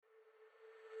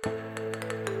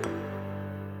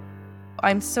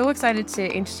I'm so excited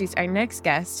to introduce our next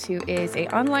guest, who is an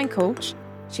online coach.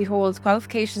 She holds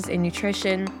qualifications in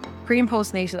nutrition, pre- and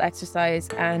postnatal exercise,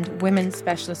 and women's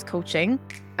specialist coaching,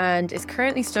 and is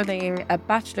currently studying a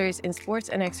bachelor's in sports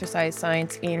and exercise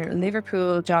science in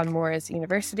Liverpool John Moores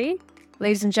University.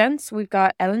 Ladies and gents, we've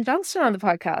got Ellen Johnston on the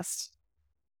podcast.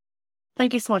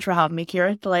 Thank you so much for having me,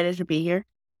 Kira. Delighted to be here.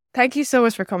 Thank you so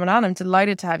much for coming on. I'm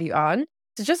delighted to have you on.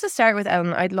 So just to start with,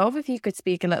 Ellen, I'd love if you could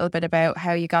speak a little bit about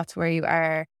how you got to where you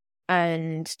are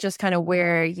and just kind of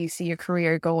where you see your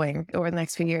career going over the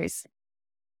next few years.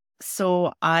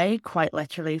 So I quite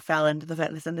literally fell into the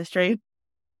fitness industry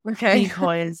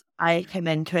because I came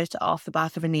into it off the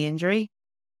back of a knee injury.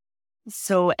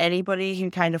 So anybody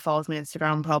who kind of follows me on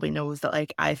Instagram probably knows that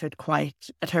I've had quite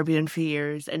a turbulent few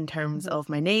years in terms of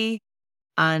my knee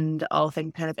and all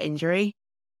things kind of injury,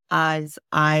 as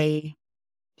I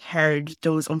heard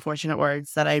those unfortunate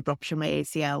words that I ruptured my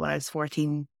ACL when I was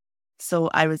 14. So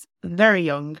I was very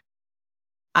young.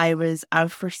 I was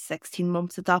out for 16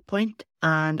 months at that point,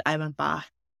 and I went back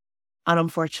and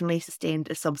unfortunately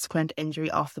sustained a subsequent injury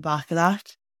off the back of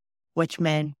that, which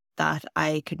meant that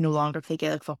I could no longer play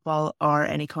Gaelic football or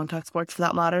any contact sports for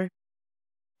that matter.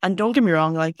 And don't get me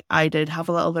wrong, I did have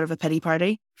a little bit of a pity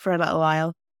party for a little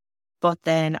while, but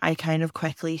then I kind of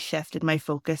quickly shifted my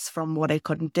focus from what I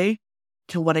couldn't do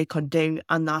to what I could do,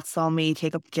 and that saw me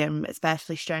take up gym,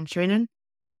 especially strength training.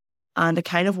 And it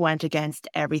kind of went against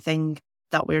everything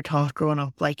that we were taught growing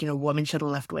up, women shouldn't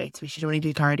lift weights, we should only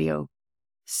do cardio.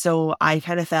 So I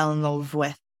kind of fell in love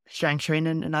with strength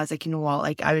training, and I was like, you know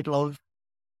what, I would love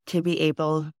to be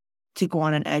able to go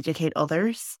on and educate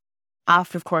others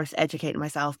after, of course, educating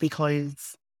myself,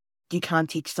 because you can't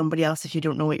teach somebody else if you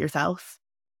don't know it yourself.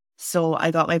 So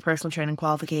I got my personal training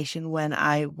qualification when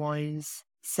I was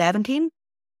 17.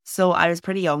 So I was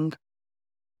pretty young,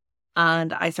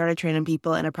 and I started training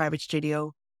people in a private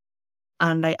studio,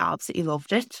 and I absolutely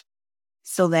loved it.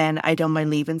 So then I done my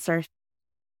leaving cert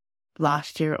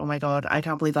last year. Oh my God, I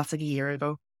can't believe that's a year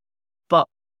ago. But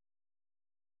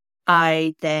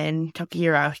I then took a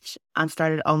year out and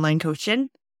started online coaching,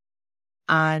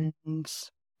 and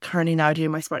currently now doing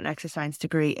my sport and exercise science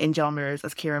degree in John Moores,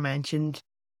 as Kira mentioned,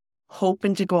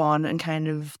 hoping to go on and kind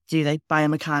of do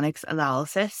biomechanics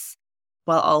analysis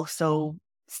while also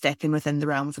sticking within the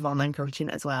realms of online coaching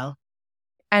as well.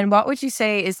 And what would you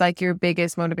say is your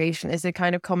biggest motivation? Is it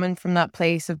kind of coming from that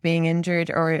place of being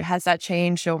injured, or has that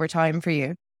changed over time for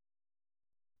you?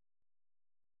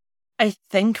 I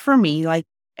think for me,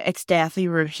 it's definitely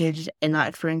rooted in that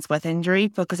experience with injury,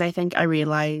 because I think I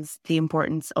realised the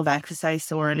importance of exercise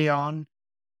so early on.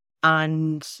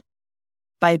 And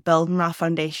by building that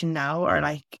foundation now, or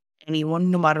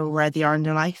anyone, no matter where they are in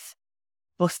their life,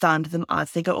 will stand to them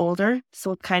as they get older.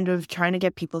 So it's kind of trying to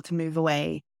get people to move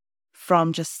away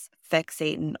from just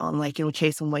fixating on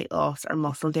chasing weight loss or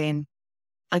muscle gain,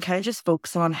 and kind of just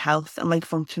focusing on health and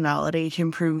functionality to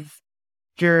improve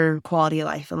your quality of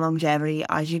life and longevity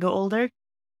as you get older.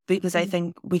 Because I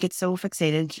think we get so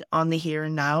fixated on the here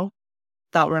and now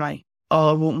that we're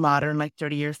oh, it won't matter in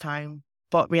 30 years time.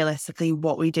 But realistically,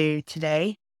 what we do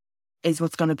today is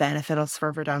what's going to benefit us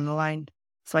further down the line.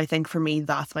 So I think for me,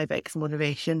 that's my biggest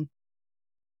motivation.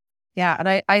 Yeah,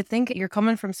 and I think you're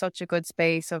coming from such a good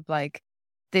space of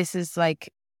this is I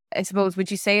suppose,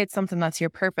 would you say it's something that's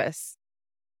your purpose?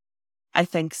 I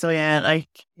think so, yeah.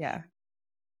 Yeah.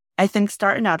 I think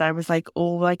starting out, I was I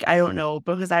don't know,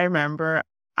 because I remember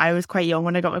I was quite young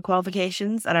when I got my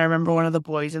qualifications, and I remember one of the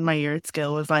boys in my year at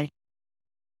school was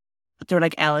they were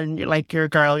Ellen, you're a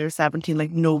girl, you're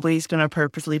 17, nobody's going to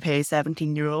purposely pay a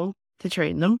 17-year-old to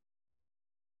train them.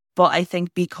 But I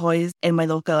think because in my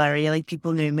local area,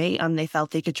 people knew me and they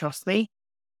felt they could trust me,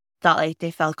 that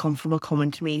they felt comfortable coming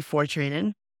to me for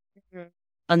training. Mm-hmm.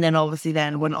 And then obviously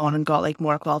then went on and got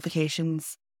more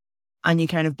qualifications, and you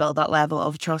kind of build that level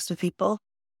of trust with people.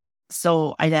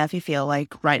 So I definitely feel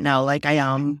right now, I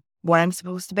am where I'm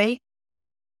supposed to be.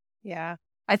 Yeah.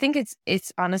 I think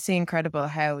it's honestly incredible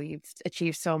how you've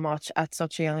achieved so much at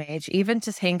such a young age. Even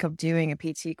to think of doing a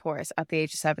PT course at the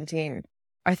age of 17,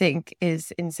 I think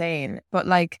is insane. But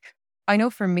I know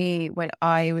for me, when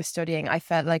I was studying, I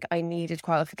felt I needed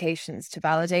qualifications to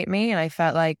validate me. And I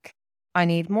felt I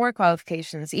need more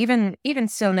qualifications. Even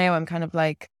still now, I'm kind of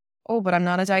oh, but I'm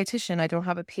not a dietitian. I don't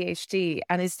have a PhD.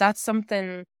 And is that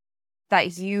something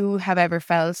that you have ever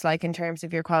felt in terms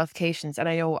of your qualifications? And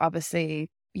I know obviously,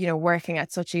 working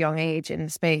at such a young age in the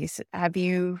space, have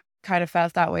you kind of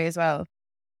felt that way as well?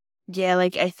 Yeah,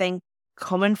 I think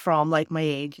coming from my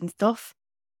age and stuff,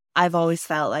 I've always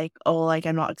felt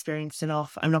I'm not experienced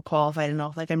enough, I'm not qualified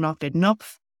enough, I'm not good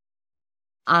enough.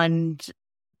 And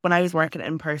when I was working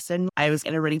in person, I was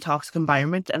in a really toxic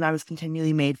environment and I was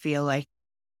continually made feel like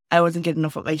I wasn't good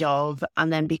enough at my job.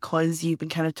 And then because you've been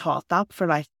kind of taught that for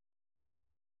like,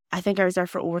 I think I was there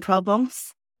for over 12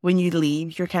 months. When you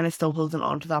leave, you're kind of still holding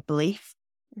on to that belief.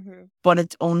 Mm-hmm. But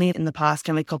it's only in the past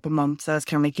kind of couple of months I was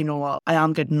kind of like, you know what, I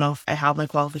am good enough. I have my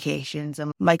qualifications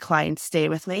and my clients stay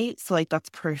with me. So like that's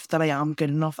proof that I am good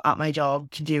enough at my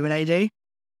job to do what I do.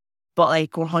 But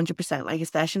like 100%, like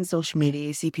especially in social media,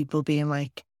 you see people being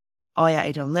like, oh yeah,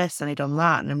 I done this and I done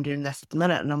that and I'm doing this at the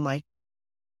minute. And I'm like,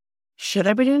 should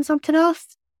I be doing something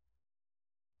else?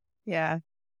 Yeah.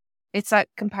 It's that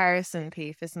comparison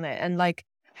piece, isn't it? And like,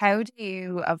 how do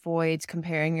you avoid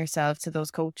comparing yourself to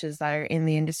those coaches that are in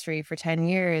the industry for 10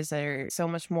 years or so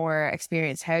much more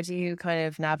experience? How do you kind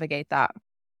of navigate that?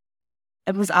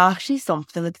 It was actually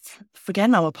something that's,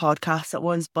 forgetting now what podcast it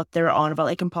was, but they were on about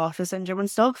like imposter syndrome and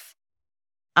stuff.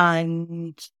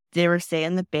 And they were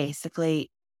saying that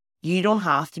basically you don't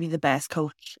have to be the best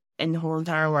coach in the whole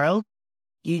entire world.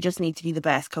 You just need to be the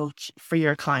best coach for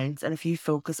your clients. And if you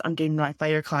focus on doing right by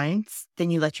your clients, then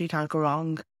you literally can't go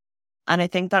wrong. And I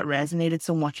think that resonated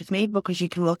so much with me because you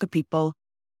can look at people,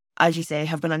 as you say,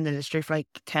 have been in the industry for like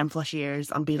 10 plus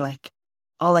years and be like,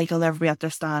 oh, like I'll never be at their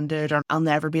standard or I'll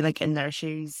never be like in their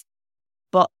shoes.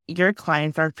 But your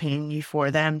clients aren't paying you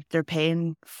for them. They're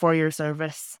paying for your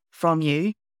service from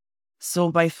you.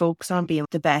 So by focusing on being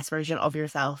the best version of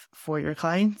yourself for your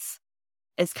clients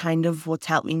is kind of what's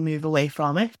helped me move away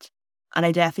from it. And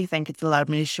I definitely think it's allowed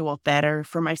me to show up better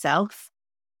for myself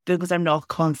because I'm not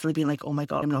constantly being like, oh my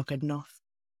God, I'm not good enough.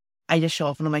 I just show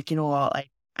up and I'm like, you know what, like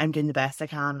I'm doing the best I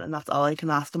can and that's all I can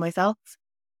ask of myself.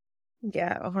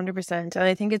 Yeah, 100%. And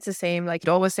I think it's the same, like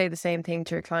you always say the same thing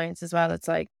to your clients as well. It's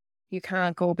like, you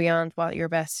can't go beyond what your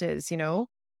best is, you know?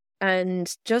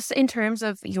 And just in terms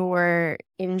of your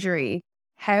injury,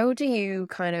 how do you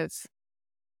kind of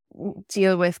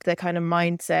deal with the kind of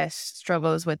mindset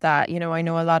struggles with that? You know, I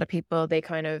know a lot of people, they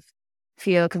kind of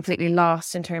feel completely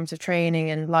lost in terms of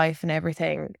training and life and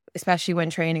everything, especially when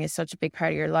training is such a big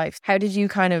part of your life. How did you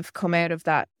kind of come out of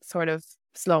that sort of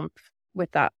slump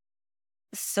with that?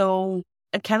 So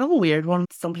a kind of a weird one.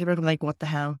 Some people are gonna be like, what the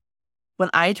hell? When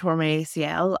I tore my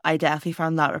ACL, I definitely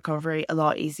found that recovery a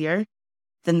lot easier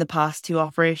than the past two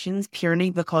operations, purely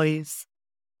because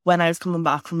when I was coming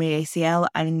back from my ACL,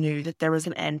 I knew that there was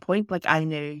an end point. Like I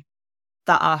knew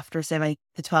that after, say, like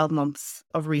the 12 months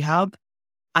of rehab,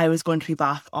 I was going to be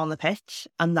back on the pitch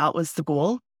and that was the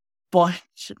goal. But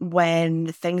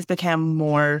when things became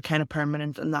more kind of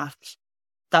permanent and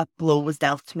that blow was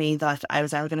dealt to me that I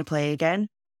was ever going to play again,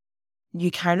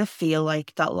 you kind of feel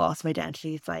like that loss of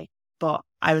identity. It's like, but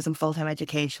I was in full-time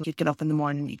education. You'd get up in the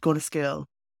morning, you'd go to school,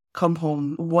 come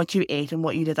home. What you ate and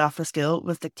what you did after school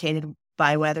was dictated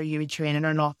by whether you were training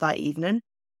or not that evening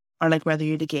or like whether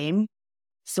you had a game.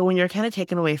 So when you're kind of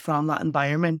taken away from that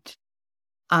environment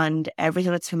and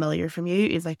everything that's familiar from you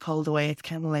is like pulled away, it's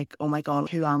kind of like, oh my God,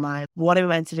 who am I? What am I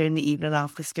meant to do in the evening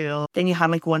after school? Then you had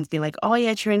like ones being like, oh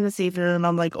yeah, training this evening. And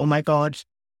I'm like, oh my God,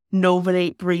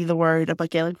 nobody breathed a word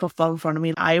about Gaelic football in front of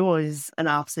me. I was an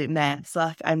absolute mess.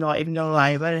 Like, I'm not even going to lie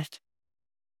about it.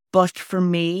 But for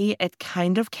me, it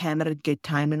kind of came at a good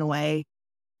time in a way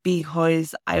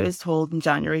because I was told in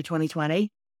January 2020,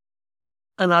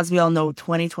 and as we all know,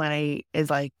 2020 is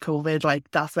like COVID. Like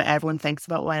that's what everyone thinks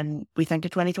about when we think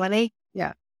of 2020.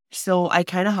 Yeah. So I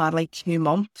kind of had like 2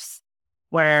 months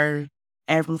where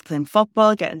everyone's playing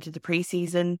football, getting to the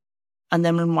preseason. And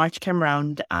then when March came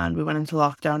around and we went into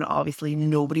lockdown, obviously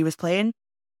nobody was playing.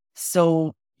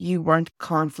 So you weren't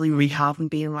constantly rehabbing,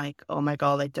 being like, oh my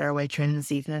God, like they're away training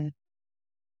this evening.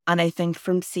 And I think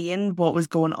from seeing what was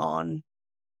going on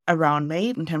around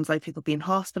me in terms of like people being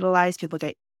hospitalized, people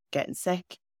getting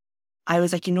sick, I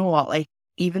was like, you know what, like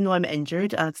even though I'm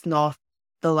injured and it's not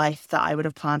the life that I would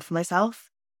have planned for myself,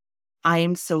 I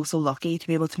am so lucky to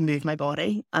be able to move my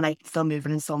body and I can still move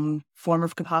it in some form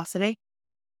of capacity.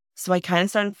 So I kind of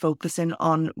started focusing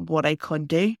on what I could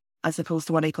do as opposed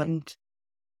to what I couldn't.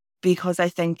 Because I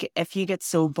think if you get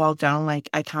so bogged down, like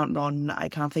I can't run, I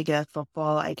can't play good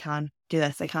football, I can't do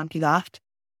this, I can't do that,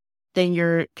 then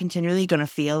you're continually going to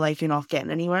feel like you're not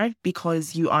getting anywhere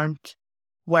because you aren't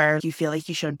where you feel like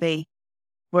you should be.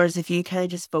 Whereas if you kind of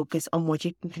just focus on what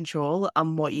you can control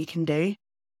and what you can do,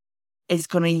 it's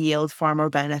going to yield far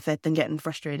more benefit than getting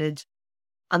frustrated.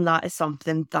 And that is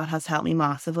something that has helped me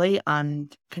massively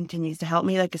and continues to help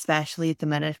me, like especially at the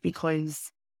minute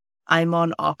because I'm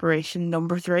on operation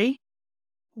number 3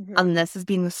 and this has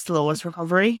been the slowest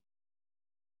recovery.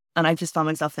 And I just found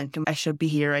myself thinking, I should be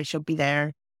here, I should be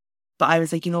there. But I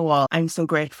was like, you know what? I'm so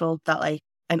grateful that like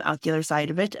I'm at the other side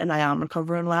of it and I am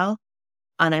recovering well.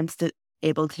 And I'm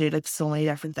able to do like so many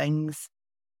different things.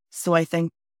 So I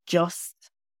think just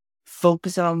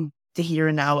focus on the here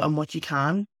and now and what you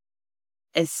can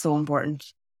is so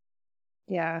important.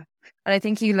 Yeah. And I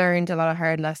think you learned a lot of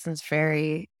hard lessons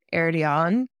very early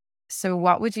on. So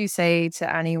what would you say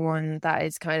to anyone that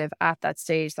is kind of at that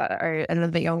stage that are a little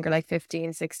bit younger, like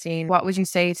 15, 16? What would you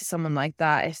say to someone like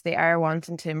that if they are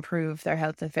wanting to improve their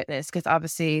health and fitness? Because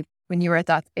obviously when you were at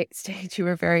that stage, you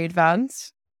were very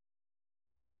advanced.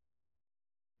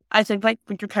 I think like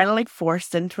you're kind of like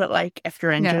forced into it. Like if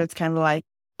you're injured, Yeah. it's kind of like,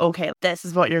 okay, this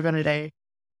is what you're going to do.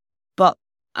 But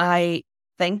I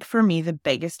think for me, the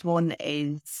biggest one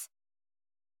is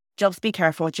just be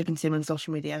careful what you consume on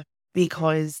social media,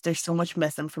 because there's so much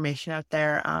misinformation out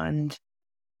there, and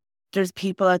there's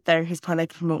people out there who's kind of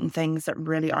like promoting things that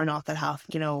really are not that healthy,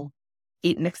 you know,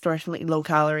 eating extortionately low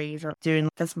calories or doing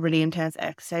this really intense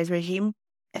exercise regime.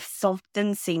 If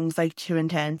something seems like too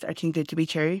intense or too good to be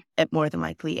true, it more than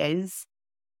likely is.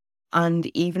 And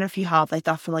even if you have like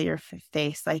that familiar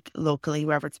face, like locally,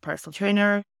 whether it's a personal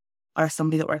trainer or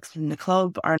somebody that works in the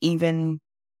club, or even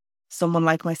someone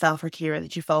like myself or Kira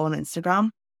that you follow on Instagram,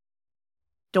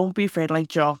 don't be afraid to like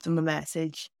drop them a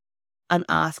message and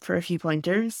ask for a few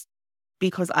pointers,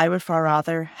 because I would far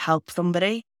rather help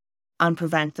somebody and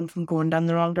prevent them from going down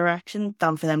the wrong direction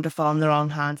than for them to fall in the wrong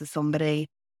hands of somebody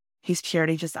who's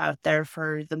purely just out there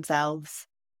for themselves.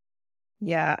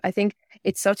 Yeah, I think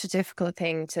it's such a difficult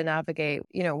thing to navigate,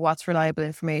 you know, what's reliable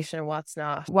information and what's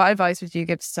not. What advice would you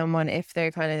give to someone if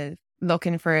they're kind of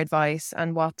looking for advice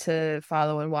and what to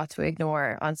follow and what to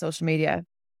ignore on social media?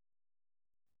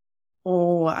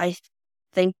 Oh, I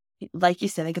think, like you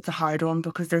said, like it's a hard one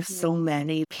because there's so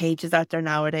many pages out there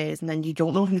nowadays, and then you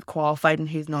don't know who's qualified and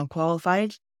who's not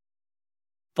qualified.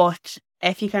 But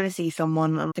if you kind of see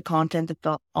someone and the content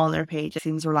that's on their page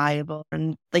seems reliable,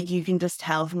 and like you can just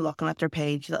tell from looking at their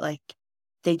page that like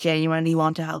they genuinely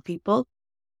want to help people,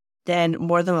 then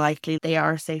more than likely they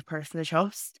are a safe person to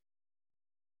trust.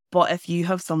 But if you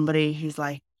have somebody who's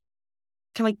like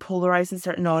kind of like polarizing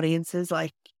certain audiences,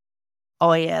 like,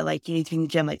 oh yeah, like you need to be in the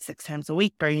gym like 6 times a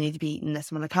week, or you need to be eating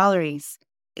this amount of calories,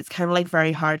 it's kind of like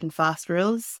very hard and fast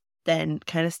rules, then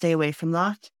kind of stay away from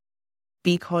that,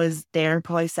 because they're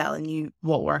probably selling you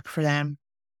what worked for them.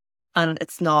 And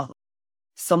it's not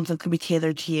something that can be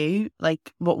tailored to you.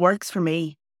 Like what works for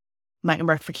me mightn't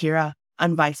work for Kira,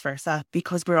 and vice versa,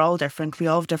 because we're all different. We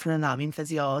all have different anatomy and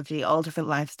physiology, all different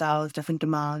lifestyles, different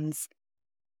demands.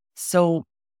 So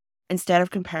instead of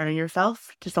comparing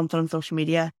yourself to something on social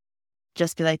media,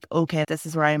 just be like, okay, this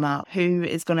is where I'm at. Who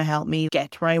is going to help me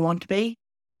get to where I want to be?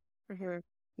 Mm-hmm.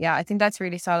 Yeah, I think that's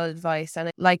really solid advice. And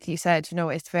like you said, you know,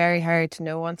 it's very hard to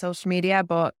know on social media,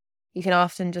 but you can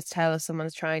often just tell if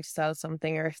someone's trying to sell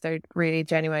something or if they're really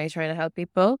genuinely trying to help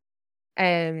people.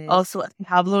 Also, if they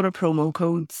have a load of promo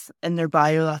codes in their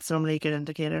bio, that's normally a good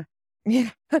indicator. Yeah,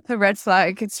 the red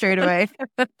flag straight away.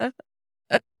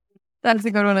 That's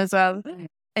a good one as well.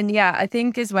 And yeah, I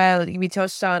think as well, we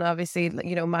touched on obviously,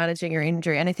 you know, managing your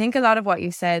injury. And I think a lot of what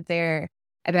you said there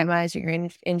about managing your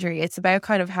injury, it's about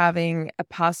kind of having a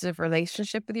positive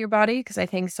relationship with your body. Because I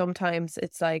think sometimes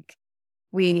it's like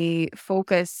we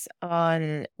focus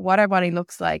on what our body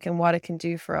looks like and what it can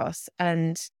do for us.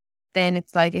 And then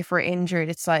it's like if we're injured,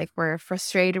 it's like we're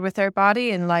frustrated with our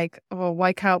body and like, oh,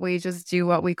 why can't we just do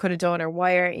what we could have done, or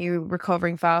why aren't you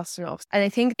recovering fast enough? And I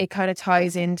think it kind of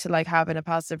ties into like having a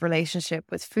positive relationship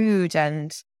with food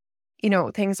and, you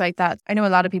know, things like that. I know a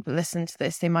lot of people listen to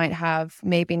this, they might have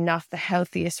maybe not the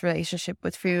healthiest relationship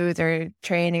with food or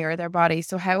training or their body.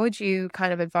 So how would you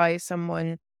kind of advise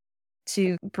someone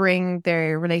to bring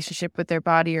their relationship with their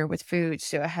body or with food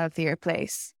to a healthier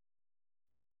place?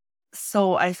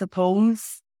 So I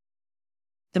suppose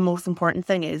the most important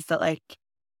thing is that, like,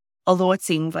 although it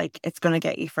seems like it's going to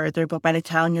get you further, but by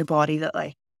telling your body that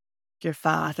like you're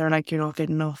fat or like you're not good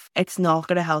enough, it's not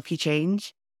going to help you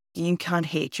change. You can't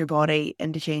hate your body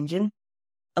into changing.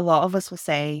 A lot of us will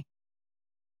say,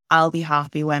 I'll be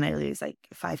happy when I lose like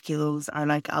 5 kilos, or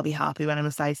like I'll be happy when I'm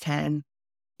a size 10.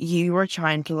 You are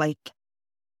trying to like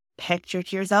picture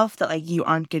to yourself that like you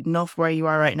aren't good enough where you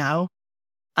are right now,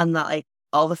 and that like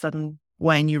all of a sudden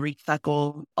when you reach that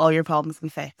goal, all your problems will be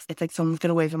fixed. It's like someone's going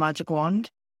to wave a magic wand.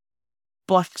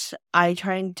 But I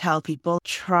try and tell people,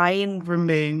 try and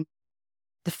remove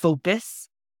the focus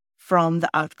from the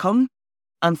outcome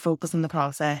and focus on the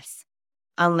process.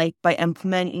 And like by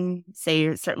implementing,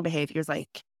 say, certain behaviors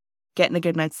like getting a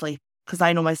good night's sleep. Because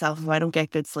I know myself, if I don't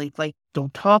get good sleep, like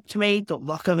don't talk to me, don't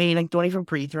look at me, like don't even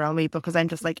breathe around me, because I'm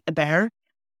just like a bear.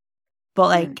 But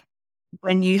like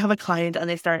when you have a client and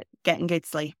they start getting good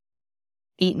sleep,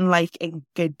 eating like a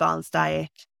good balanced diet,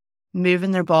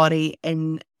 moving their body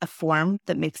in a form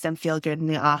that makes them feel good and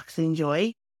they actually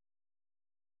enjoy,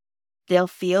 they'll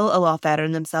feel a lot better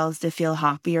in themselves. They feel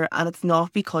happier. And it's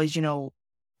not because,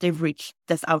 they've reached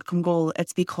this outcome goal.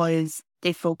 It's because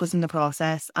they focus on the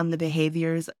process and the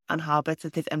behaviours and habits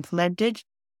that they've implemented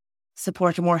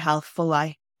support a more healthful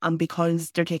life. And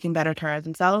because they're taking better care of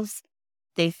themselves,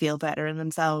 they feel better in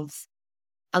themselves.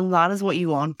 And that is what you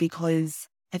want, because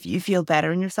if you feel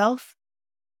better in yourself,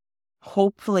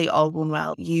 hopefully all going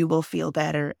well, you will feel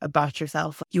better about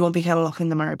yourself. You won't be kind of looking in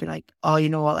the mirror and be like, oh, you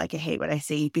know what, like I hate what I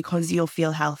see, because you'll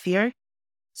feel healthier.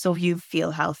 So if you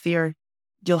feel healthier,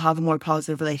 you'll have a more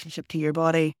positive relationship to your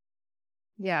body.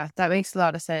 Yeah, that makes a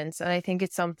lot of sense. And I think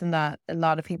it's something that a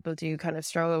lot of people do kind of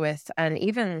struggle with. And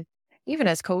even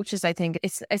as coaches, I think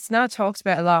it's not talked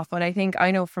about a lot, but I think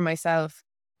I know for myself,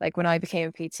 like when I became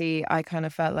a PT, I kind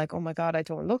of felt like, oh my God, I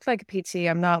don't look like a PT.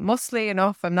 I'm not muscly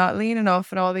enough. I'm not lean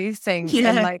enough and all these things. Yeah.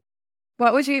 And like,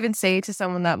 what would you even say to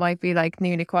someone that might be like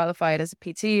newly qualified as a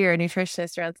PT or a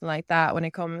nutritionist or anything like that when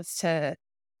it comes to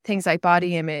things like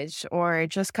body image or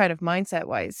just kind of mindset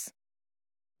wise?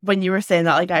 When you were saying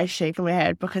that, like, I was shaking my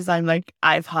head, because I'm like,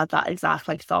 I've had that exact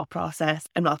like thought process.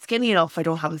 I'm not skinny enough. I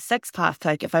don't have a six pack.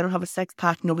 Like, if I don't have a six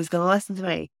pack, nobody's going to listen to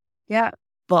me. Yeah.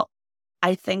 But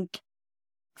I think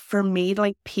for me,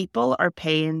 like, people are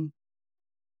paying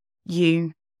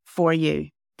you for you.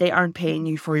 They aren't paying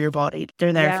you for your body.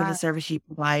 They're there for the service you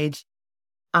provide.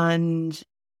 And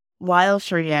while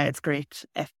sure, yeah, it's great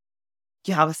if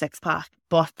you have a six pack,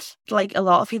 but like a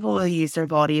lot of people will use their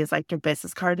body as like their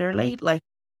business card early. Like,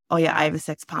 oh yeah, I have a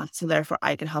six pack, so therefore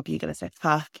I can help you get a six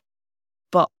pack.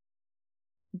 But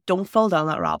don't fall down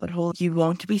that rabbit hole. You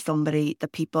want to be somebody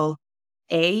that people,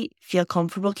 feel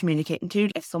comfortable communicating to.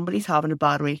 If somebody's having a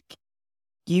bad week,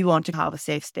 you want to have a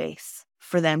safe space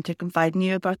for them to confide in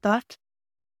you about that.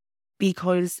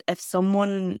 Because if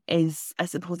someone is, I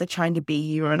suppose, they're trying to be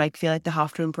you or like feel like they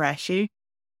have to impress you,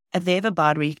 if they have a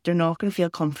bad week, they're not going to feel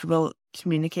comfortable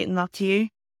communicating that to you.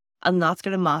 And that's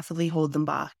going to massively hold them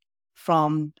back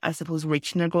from, I suppose,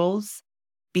 reaching their goals,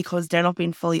 because they're not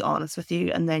being fully honest with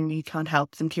you, and then you can't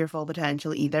help them to your full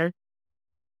potential either.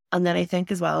 And then I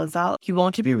think as well as that, you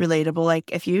want to be relatable.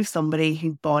 Like, if you have somebody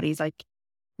whose body's like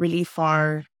really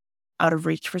far out of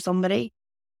reach for somebody,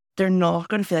 they're not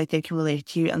going to feel like they can relate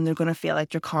to you, and they're going to feel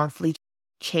like they're constantly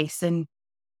chasing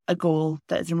a goal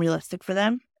that isn't realistic for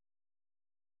them.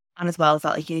 And as well as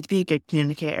that, like, you need to be a good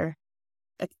communicator.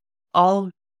 Like, all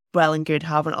well and good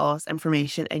having all this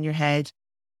information in your head,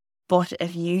 but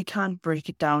if you can't break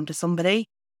it down to somebody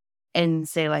in,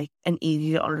 say, like an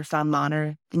easy to understand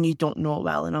manner, then you don't know it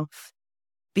well enough.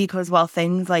 Because while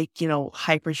things like,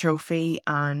 hypertrophy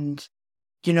and,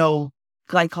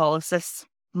 glycolysis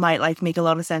might like make a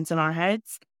lot of sense in our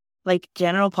heads, like,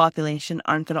 general population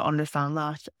aren't going to understand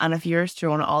that. And if you're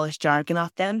throwing all this jargon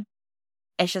at them,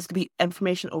 it's just going to be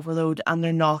information overload, and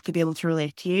they're not going to be able to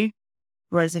relate to you.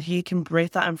 Whereas if you can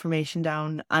break that information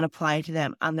down and apply it to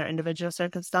them and their individual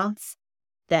circumstance,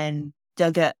 then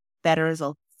they'll get better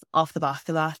results off the back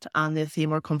of that, and they'll feel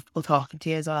more comfortable talking to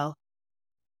you as well.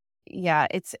 Yeah,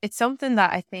 it's something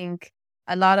that I think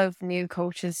a lot of new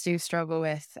coaches do struggle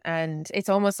with. And it's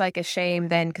almost like a shame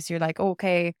then, because you're like,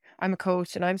 okay, I'm a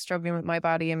coach and I'm struggling with my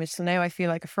body image. So now I feel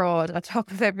like a fraud on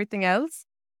top of everything else.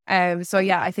 So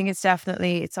yeah, I think it's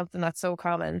something that's so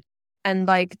common. And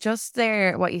like just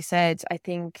there, what you said, I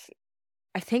think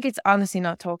it's honestly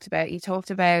not talked about. You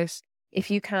talked about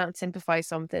if you can't simplify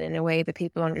something in a way that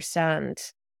people understand,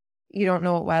 you don't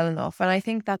know it well enough. And I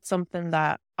think that's something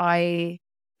that I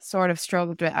sort of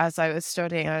struggled with as I was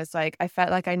studying. I was like, I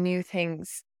felt like I knew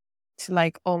things to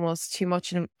like almost too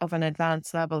much of an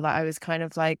advanced level, that I was kind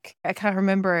of like, I can't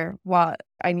remember what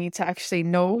I need to actually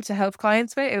know to help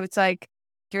clients with. It was like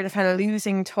you're kind of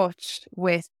losing touch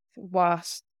with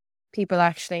what people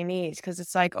actually need, because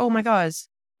it's like, oh my God,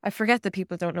 I forget that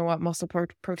people don't know what muscle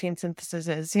protein synthesis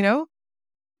is,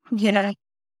 Yeah.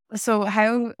 So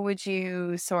how would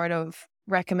you sort of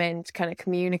recommend kind of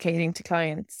communicating to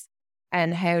clients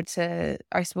and how to,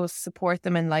 I suppose, support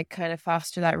them and like kind of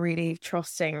foster that really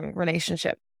trusting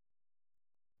relationship?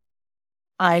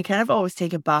 I kind of always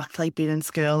take it back to like being in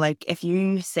school. Like, if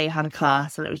you say had a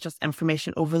class and it was just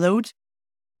information overload,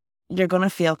 you're going to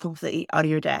feel completely out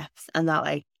of your depth, and that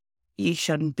like you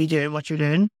shouldn't be doing what you're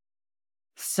doing.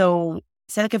 So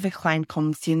say like if a client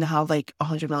comes to you and they have like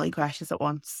 100 million questions at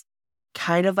once,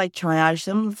 kind of like triage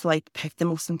them to like pick the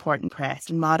most important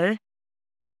question matter,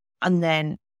 and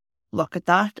then look at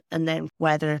that, and then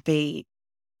whether it be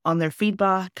on their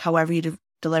feedback, however you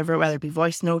deliver it, whether it be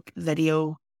voice note,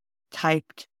 video,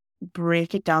 typed,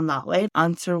 break it down that way.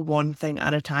 Answer one thing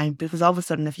at a time, because all of a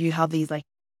sudden if you have these like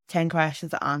 10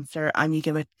 questions to answer and you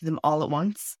give it to them all at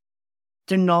once,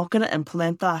 they're not going to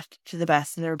implement that to the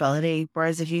best of their ability.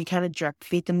 Whereas if you kind of drip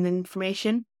feed them the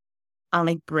information and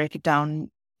like break it down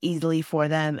easily for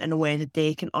them in a way that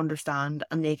they can understand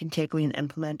and they can take away and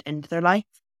implement into their life,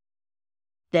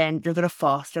 then you're going to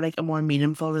foster like a more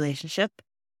meaningful relationship.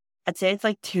 I'd say it's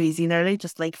like too easy nearly,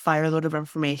 just like fire a load of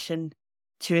information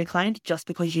to a client just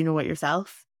because you know it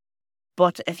yourself.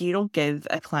 But if you don't give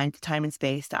a client the time and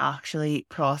space to actually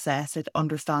process it,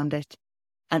 understand it,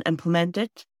 and implement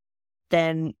it,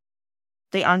 then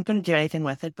they aren't going to do anything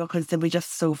with it because they'll be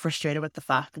just so frustrated with the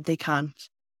fact that they can't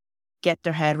get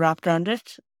their head wrapped around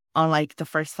it on like the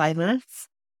first 5 minutes.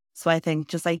 So I think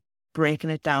just like breaking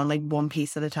it down like one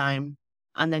piece at a time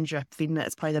and then drip feeding it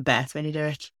is probably the best way to do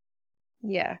it.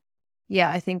 Yeah. Yeah,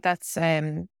 I think that's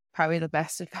probably the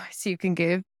best advice you can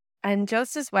give. And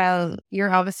just as well,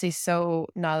 you're obviously so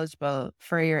knowledgeable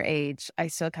for your age. I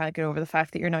still can't get over the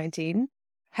fact that you're 19.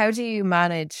 How do you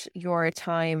manage your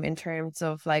time in terms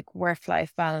of like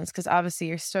work-life balance? Because obviously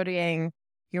you're studying,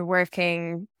 you're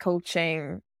working,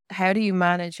 coaching. How do you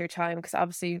manage your time? Because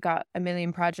obviously you've got a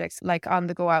million projects like on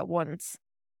the go at once.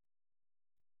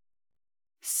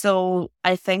 So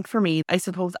I think for me, I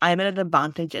suppose I'm at an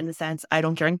advantage in the sense I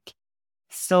don't drink.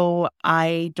 So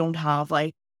I don't have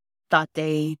like that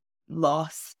day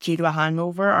lost due to a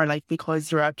hangover or like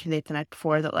because you're out too late the night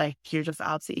before that like you're just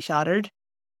absolutely shattered.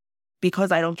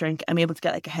 Because I don't drink, I'm able to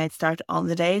get like a head start on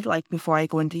the day, like before I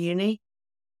go into uni.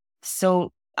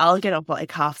 So I'll get up at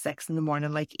like 6:30 in the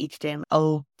morning, like each day, and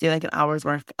I'll do like an hour's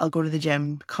work. I'll go to the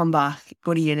gym, come back,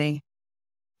 go to uni.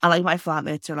 And like my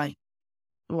flatmates are like,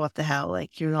 what the hell?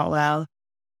 Like, you're not well.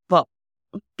 But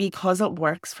because it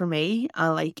works for me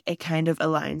and like it kind of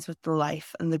aligns with the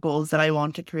life and the goals that I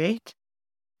want to create,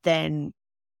 then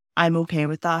I'm okay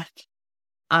with that.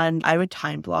 And I would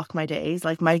time block my days.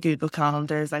 Like my Google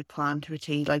calendars, I plan to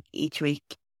achieve like each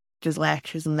week. There's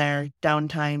lectures in there,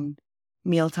 downtime,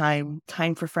 mealtime,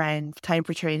 time for friends, time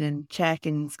for training,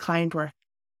 check-ins, client work.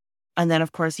 And then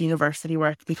of course university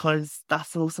work because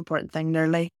that's the most important thing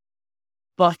nearly.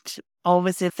 But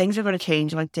obviously things are going to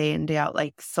change like day in, day out.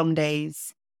 Like some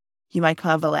days you might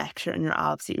have a lecture and you're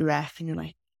absolutely wrecked and you're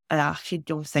like, I actually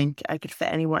don't think I could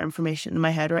fit any more information in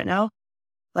my head right now.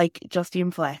 Like just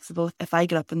being flexible. If I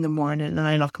get up in the morning and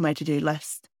I look at my to-do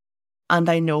list and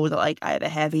I know that like I have a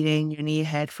heavy day in uni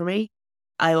ahead for me,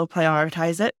 I will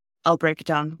prioritize it. I'll break it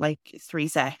down like 3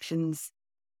 sections.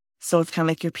 So it's kind of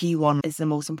like your P1 is the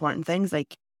most important things,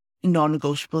 like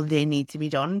non-negotiable, they need to be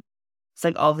done. It's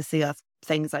like obviously that's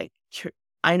things like,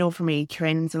 I know for me,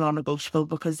 training's a non-negotiable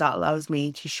because that allows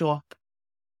me to show up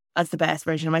as the best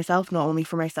version of myself, not only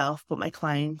for myself, but my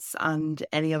clients and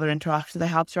any other interactions I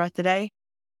have throughout the day.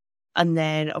 And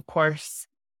then, of course,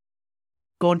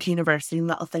 going to university and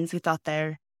little things like that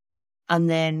there. And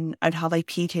then I'd have like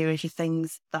P2, which is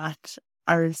things that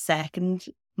are second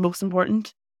most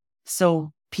important.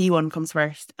 So P1 comes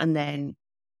first, and then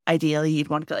ideally you'd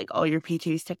want to get like all your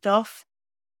P2s ticked off.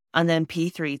 And then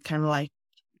P3 is kind of like,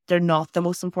 they're not the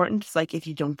most important. It's like if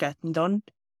you don't get them done,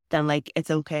 then like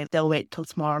it's okay. They'll wait till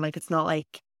tomorrow. Like it's not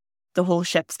like the whole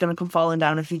ship's going to come falling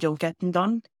down if you don't get them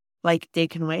done. Like they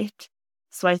can wait.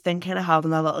 So I think kind of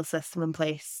having that little system in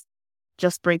place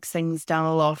just breaks things down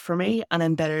a lot for me and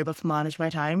I'm better able to manage my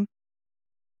time.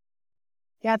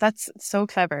 Yeah, that's so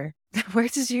clever. Where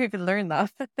did you even learn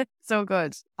that? So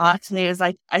good. Actually, it was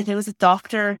like, I think it was a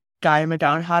Dr. Guy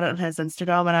McGowan had it on his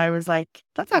Instagram and I was like,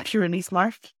 that's actually really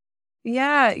smart.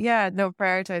 Yeah. No,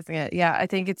 prioritizing it. Yeah, I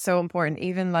think it's so important.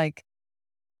 Even like,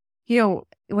 you know,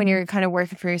 when you're kind of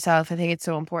working for yourself, I think it's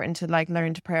so important to like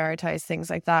learn to prioritize things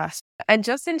like that. And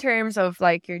just in terms of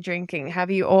like your drinking,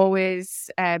 have you always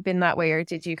been that way or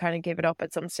did you kind of give it up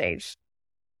at some stage?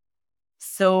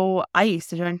 So I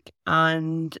used to drink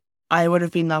and I would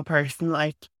have been that person.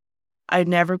 Like I'd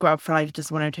never go out for like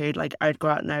just 1 or 2. Like I'd go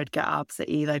out and I'd get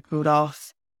absolutely like ruled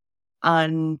off.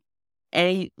 And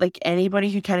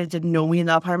anybody who kind of didn't know me in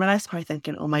that part of my life was probably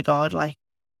thinking, oh my God, like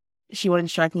she wouldn't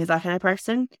strike me as that kind of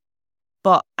person.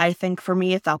 But I think for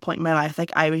me at that point in my life,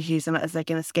 like I was using it as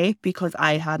like an escape because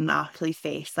I hadn't actually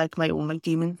faced like my own like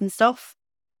demons and stuff.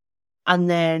 And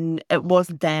then it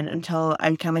wasn't then until I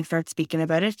kind of like started speaking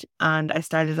about it and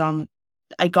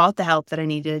I got the help that I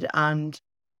needed and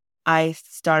I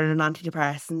started on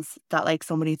antidepressants that like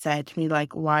somebody said to me,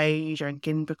 like, why are you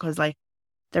drinking? Because like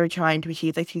they were trying to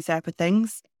achieve like 2 separate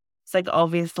things. It's like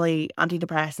obviously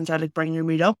antidepressants are like bringing your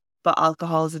mood up, but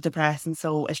alcohol is a depressant,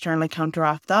 so it's trying to like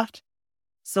counteract that.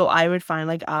 So I would find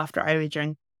like after I would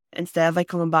drink, instead of like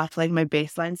coming back to like my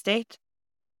baseline state,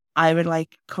 I would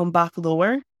like come back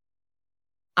lower.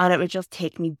 And it would just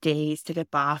take me days to get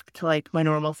back to like my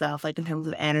normal self, like in terms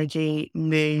of energy,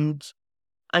 mood,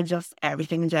 and just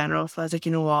everything in general. So I was like,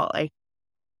 you know what, like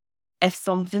if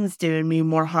something's doing me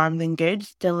more harm than good,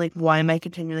 then like why am I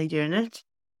continually doing it?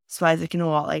 So I was like, you know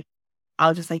what, like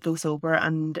I'll just like go sober.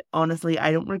 And honestly,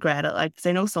 I don't regret it. Like, 'cause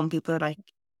I know some people are like,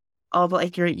 oh, but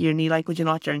like you're at uni, like would you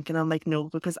not drink? And I'm like, no,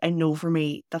 because I know for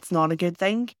me that's not a good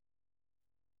thing.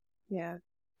 Yeah.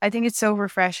 I think it's so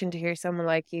refreshing to hear someone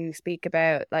like you speak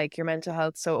about like your mental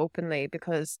health so openly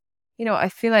because, I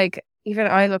feel like even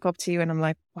I look up to you and I'm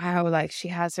like, wow, like she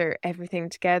has her everything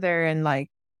together and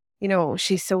like,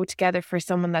 she's so together for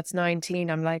someone that's 19.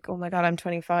 I'm like, oh my God, I'm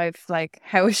 25. Like,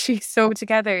 how is she so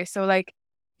together? So like,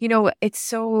 it's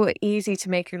so easy to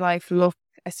make your life look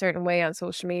a certain way on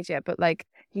social media, but like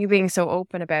you being so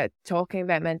open about talking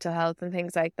about mental health and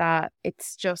things like that,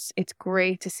 it's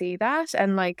great to see that.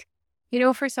 And like,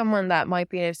 for someone that might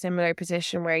be in a similar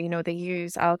position where, they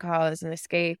use alcohol as an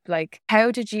escape, like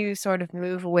how did you sort of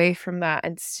move away from that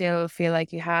and still feel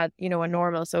like you had, a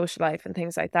normal social life and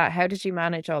things like that? How did you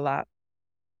manage all that?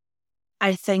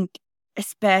 I think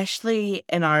especially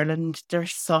in Ireland,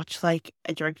 there's such like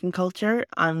a drinking culture.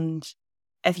 And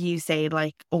if you say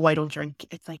like, oh, I don't drink,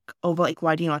 it's like, oh, but like,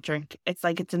 why do you not drink? It's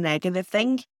like, it's a negative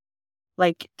thing.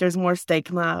 Like, there's more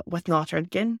stigma with not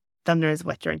drinking than there is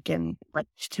with drinking,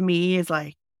 which to me is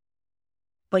like,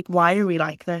 why are we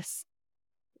like this?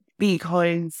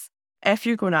 Because if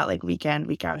you're going out like weekend,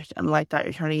 week out, and like that,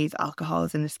 you're trying to use alcohol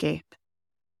as an escape,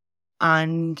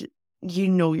 and you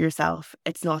know yourself,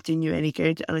 it's not doing you any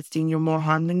good and it's doing you more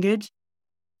harm than good,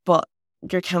 but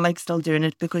you're kind of like still doing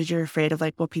it because you're afraid of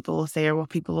like what people will say or what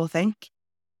people will think.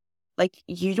 Like,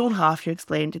 you don't have to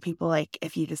explain to people, like,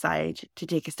 if you decide to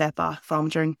take a step back from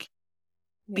drink,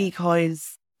 Yeah.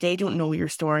 because they don't know your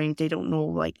story. They don't know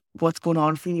like what's going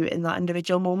on for you in that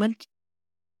individual moment.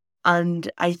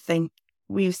 And I think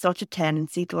we have such a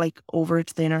tendency to like over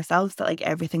explain ourselves that like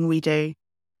everything we do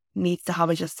needs to have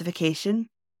a justification.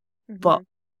 Hmm. But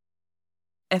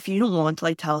if you don't want to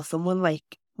like tell someone like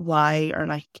why or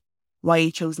like why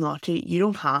you chose not to, you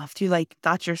don't have to. Like,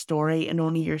 that's your story and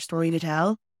only your story to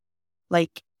tell.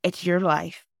 Like, it's your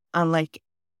life. And like,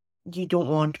 you don't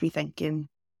want to be thinking,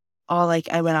 oh, like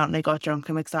I went out and I got drunk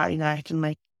on like Saturday night and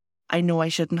like I know I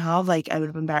shouldn't have, like I would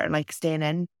have been better like staying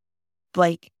in. But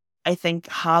like, I think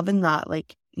having that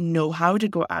like know how to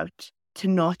go out to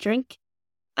not drink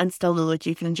and still know that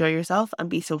you can enjoy yourself and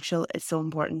be social is so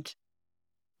important,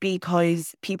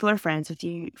 because people are friends with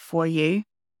you for you.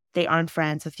 They aren't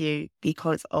friends with you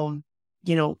because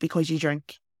because you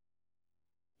drink.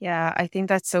 Yeah, I think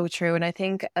that's so true. And I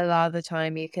think a lot of the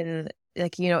time you can,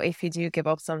 like, if you do give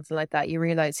up something like that, you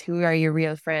realize who are your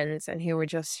real friends and who are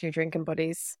just your drinking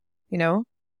buddies, you know?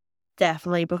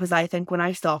 Definitely, because I think when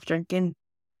I stopped drinking,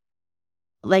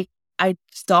 like I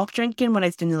stopped drinking when I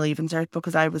was doing the leaving cert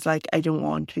because I was like, I don't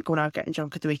want to be going out getting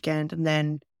drunk at the weekend and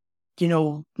then,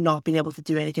 not being able to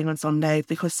do anything on Sunday,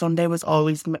 because Sunday was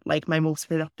always like my most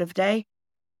productive day.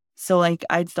 So like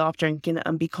I'd stopped drinking,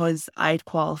 and because I'd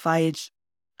qualified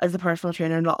as a personal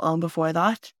trainer not long before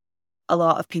that, a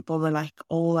lot of people were like,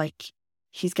 oh, like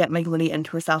she's getting like really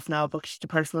into herself now because she's a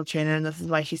personal trainer and this is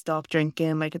why she stopped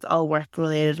drinking. Like, it's all work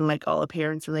related and like all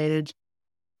appearance related.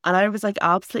 And I was like,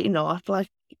 absolutely not. Like,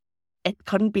 it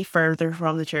couldn't be further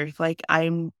from the truth. Like,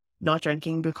 I'm not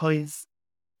drinking because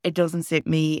it doesn't suit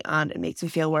me and it makes me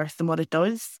feel worse than what it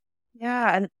does.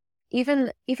 Yeah, and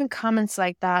even comments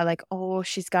like that, like, oh,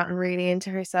 she's gotten really into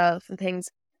herself and things.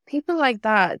 People like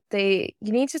that, you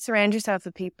need to surround yourself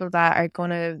with people that are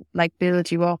gonna like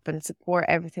build you up and support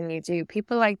everything you do.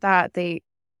 People like that,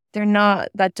 they're not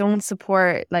that don't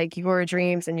support like your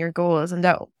dreams and your goals and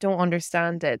don't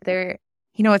understand it.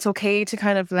 It's okay to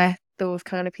kind of let those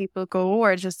kind of people go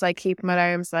or just like keep them at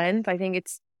arm's length. I think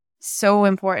it's so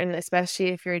important, especially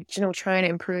if you're, trying to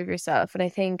improve yourself. And I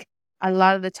think a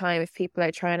lot of the time, if people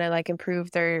are trying to like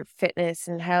improve their fitness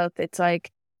and health, it's like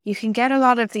you can get a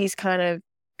lot of these kind of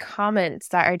comments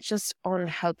that are just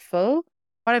unhelpful.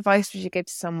 What advice would you give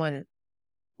to someone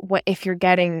if you're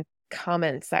getting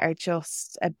comments that are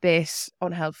just a bit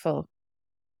unhelpful?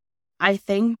 I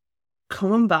think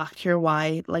coming back to your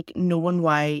why, like knowing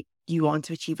why you want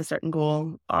to achieve a certain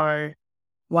goal or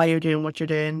why you're doing what you're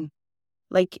doing,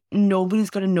 like nobody's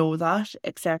going to know that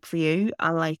except for you.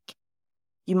 And like,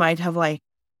 you might have like,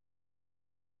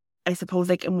 I suppose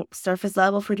like a surface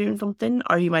level for doing something,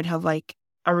 or you might have like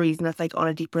a reason that's like on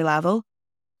a deeper level.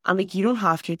 And like, you don't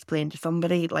have to explain to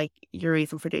somebody like your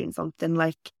reason for doing something.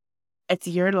 Like, it's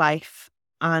your life,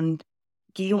 and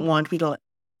you don't want people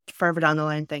further down the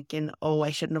line thinking, oh,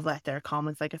 I shouldn't have let their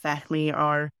comments like affect me,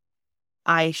 or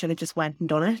I should have just went and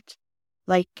done it.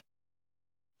 Like,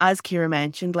 as Kira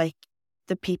mentioned, like,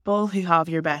 the people who have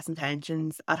your best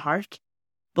intentions at heart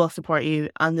will support you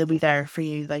and they'll be there for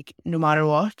you, like, no matter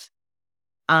what.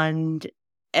 And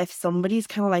if somebody's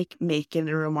kind of like making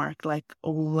a remark like,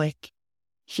 oh, like,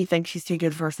 she thinks she's too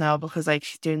good for us now because like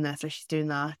she's doing this or she's doing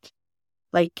that,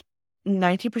 like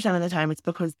 90% of the time it's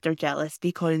because they're jealous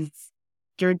because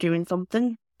you're doing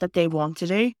something that they want to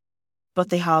do, but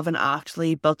they haven't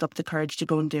actually built up the courage to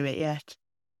go and do it yet.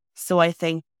 So I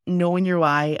think knowing your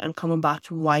why and coming back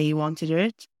to why you want to do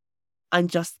it and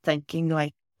just thinking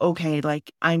like, okay,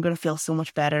 like I'm going to feel so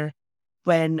much better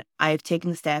when I've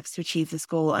taken the steps to achieve this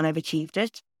goal and I've achieved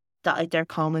it, that like their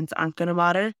comments aren't going to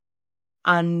matter.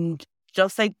 And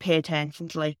just like pay attention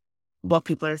to like what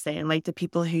people are saying. Like the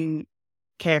people who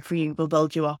care for you will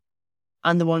build you up,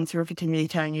 and the ones who are continually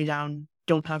tearing you down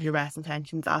don't have your best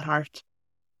intentions at heart.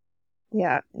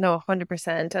 Yeah, no,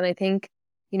 100%. And I think,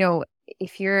 you know,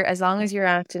 if you're, as long as you're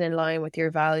acting in line with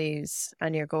your values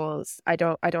and your goals, I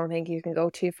don't think you can go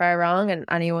too far wrong. And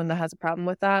anyone that has a problem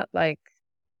with that, like,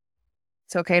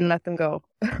 it's okay to let them go.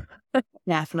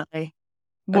 Definitely.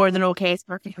 More than okay, it's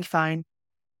perfectly fine.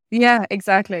 Yeah,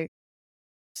 exactly.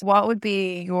 So what would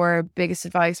be your biggest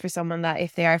advice for someone that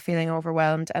if they are feeling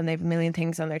overwhelmed and they've a million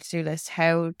things on their to-do list,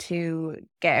 how to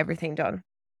get everything done?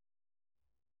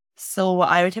 So what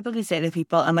I would typically say to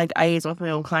people, and like I use with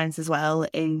my own clients as well,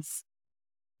 is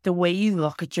the way you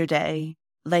look at your day,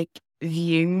 like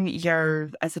view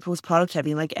your, I suppose,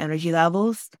 productivity, like energy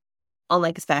levels on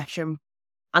like a spectrum.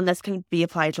 And this can be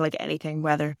applied to like anything,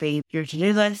 whether it be your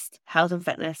to-do list, health and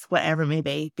fitness, whatever it may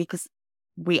be, because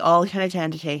we all kind of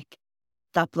tend to take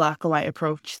that black or white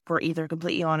approach. We're either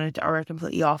completely on it or we're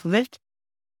completely off of it.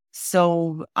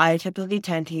 So I typically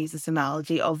tend to use this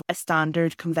analogy of a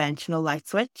standard conventional light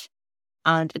switch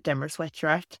and a dimmer switch,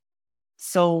 right?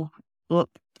 So, look,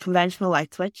 conventional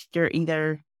light switch, you're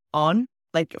either on,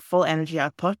 like full energy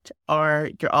output, or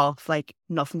you're off, like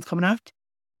nothing's coming out.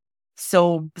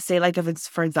 So, say, like, if it's,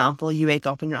 for example, you wake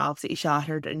up and you're absolutely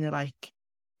shattered and you're like,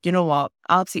 you know what,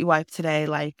 absolutely wiped today,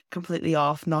 like, completely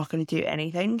off, not going to do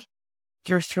anything,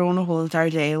 you're throwing a whole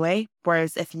entire day away.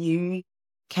 Whereas if you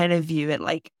kind of view it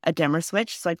like a dimmer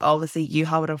switch, so, like, obviously you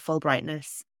have it at full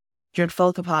brightness, you're at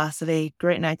full capacity,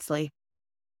 great night's sleep,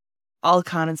 all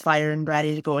cannons firing,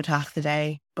 ready to go attack the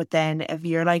day. But then if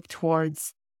you're, like,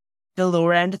 towards the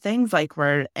lower end of things, like,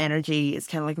 where energy is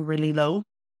kind of, like, really low,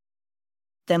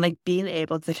 then like being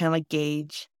able to kind of like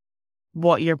gauge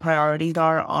what your priorities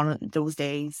are on those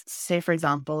days. Say, for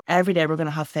example, every day we're going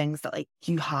to have things that like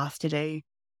you have to do.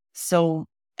 So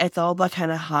it's all about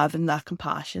kind of having that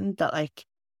compassion that like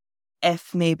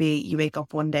if maybe you wake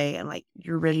up one day and like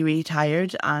you're really, really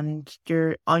tired and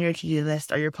you're on your to-do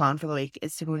list or your plan for the week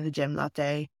is to go to the gym that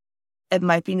day, it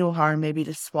might be no harm maybe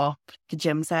to swap the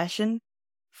gym session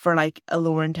for like a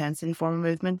lower intensity form of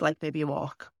movement, like maybe a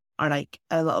walk or like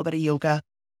a little bit of yoga,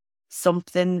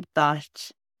 something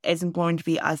that isn't going to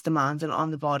be as demanding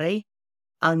on the body,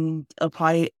 and it'll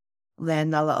probably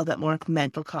lend a little bit more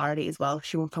mental clarity as well.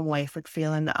 She won't come away from it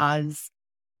feeling as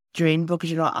drained because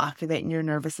you're not activating your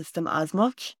nervous system as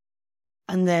much.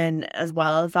 And then as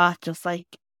well as that, just like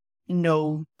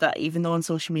know that even though on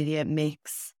social media it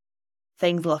makes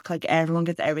things look like everyone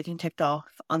gets everything ticked off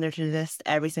on their to-do list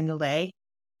every single day,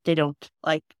 they don't.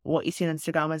 Like what you see on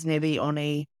Instagram is maybe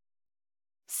only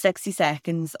 60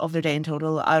 seconds of their day in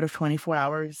total out of 24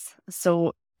 hours.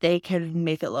 So they can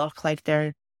make it look like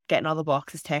they're getting all the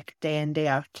boxes ticked day in, day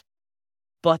out.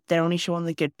 But they're only showing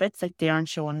the good bits. Like they aren't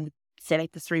showing, say,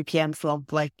 like the 3 p.m.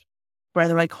 slump, like where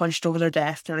they're like hunched over their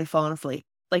desk, nearly falling asleep.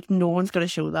 Like no one's going to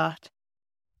show that.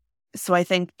 So I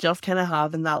think just kind of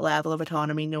having that level of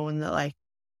autonomy, knowing that like,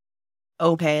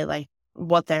 okay, like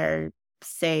what they're,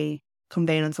 say,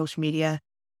 conveying on social media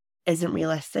isn't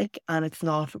realistic and it's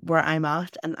not where I'm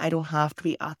at and I don't have to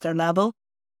be at their level.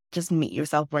 Just meet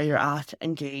yourself where you're at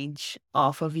and gauge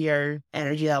off of your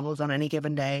energy levels on any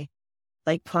given day.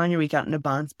 Like plan your week out in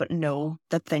advance, but know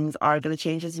that things are going to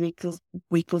change as the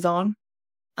week goes on,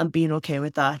 and being okay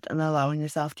with that and allowing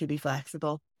yourself to be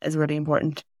flexible is really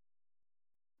important.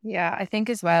 Yeah, I think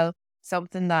as well,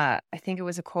 something that I think it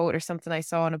was a quote or something I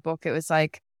saw in a book, it was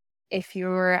like, if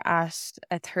you're at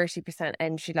a 30%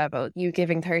 energy level, you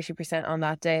giving 30% on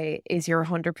that day is your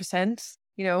 100%,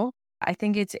 you know? I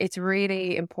think it's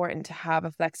really important to have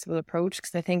a flexible approach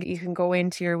because I think you can go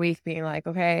into your week being like,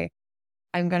 okay,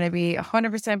 I'm going to be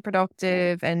 100%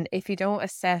 productive. And if you don't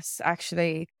assess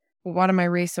actually, what are my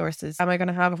resources? Am I going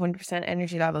to have 100%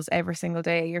 energy levels every single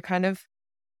day? You're kind of,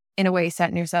 in a way,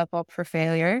 setting yourself up for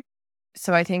failure.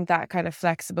 So I think that kind of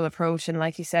flexible approach, and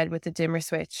like you said, with the dimmer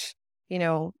switch, you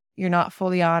know, you're not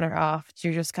fully on or off.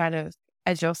 You're just kind of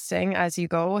adjusting as you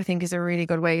go, I think is a really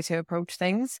good way to approach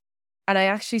things. And I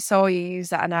actually saw you use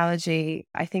that analogy.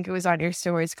 I think it was on your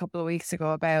stories a couple of weeks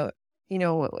ago about,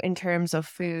 in terms of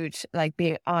food, like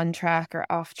being on track or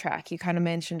off track. You kind of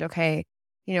mentioned, okay,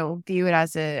 view it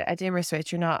as a dimmer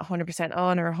switch. You're not 100%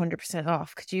 on or 100%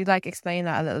 off. Could you like explain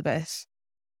that a little bit?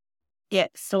 Yeah.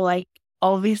 So like,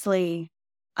 obviously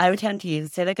I would tend to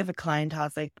use, say like if a client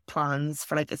has like plans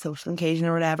for like a social occasion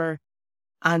or whatever,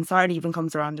 and Saturday even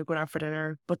comes around, they're going out for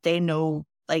dinner, but they know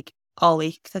like all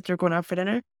week that they're going out for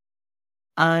dinner.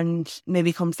 And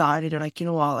maybe come Saturday, they're like, you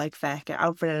know what, like, feck it,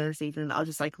 out for dinner this evening, I'll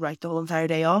just like write the whole entire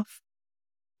day off.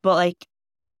 But like,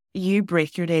 you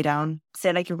break your day down,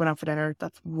 say like you're going out for dinner,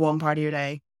 that's one part of your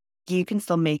day. You can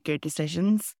still make good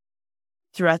decisions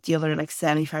throughout the other like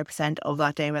 75% of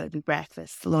that day, whether it be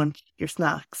breakfast, lunch, your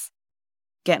snacks,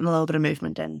 getting a little bit of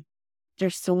movement in.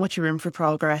 There's so much room for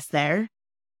progress there,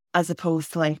 as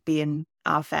opposed to like being,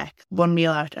 feck, one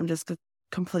meal out, I'm just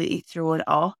completely throw it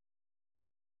off.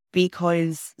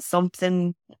 Because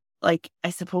something, like, I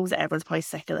suppose everyone's probably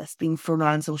sick of this being thrown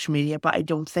around on social media, but I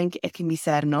don't think it can be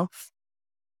said enough,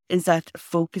 is that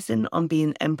focusing on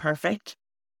being imperfect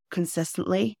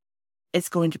consistently is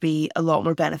going to be a lot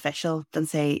more beneficial than,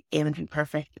 say, aiming to be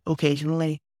perfect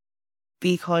occasionally.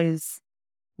 Because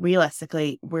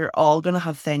realistically, we're all going to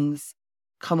have things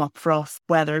come up for us,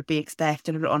 whether it be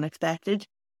expected or unexpected,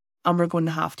 and we're going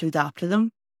to have to adapt to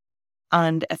them.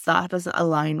 And if that doesn't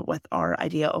align with our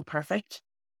idea of perfect,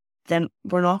 then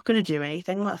we're not going to do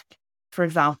anything. Like, for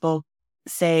example,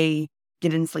 say you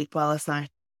didn't sleep well last night.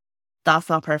 That's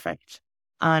not perfect.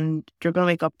 And you're going to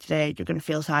wake up today, you're going to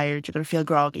feel tired, you're going to feel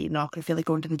groggy, you're not going to feel like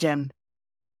going to the gym.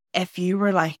 If you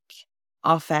were like,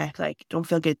 oh, feck, like, don't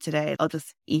feel good today, I'll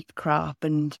just eat crap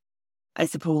and I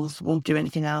suppose won't do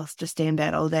anything else, just stay in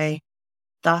bed all day,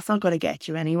 that's not going to get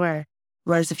you anywhere.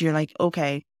 Whereas if you're like,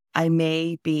 okay, I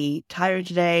may be tired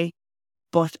today,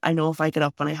 but I know if I get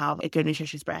up and I have a good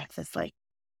nutritious breakfast, like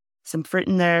some fruit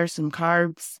in there, some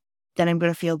carbs, then I'm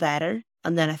going to feel better.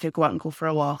 And then if I go out and go for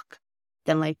a walk,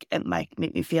 then like it might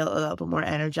make me feel a little bit more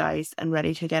energized and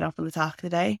ready to get up and attack the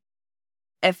day.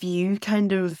 If you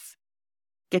kind of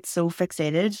get so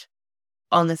fixated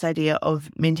on this idea of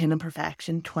maintaining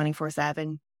perfection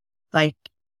 24/7, like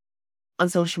on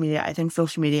social media, I think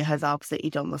social media has absolutely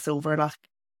done this over. Like,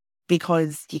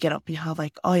 because you get up and you have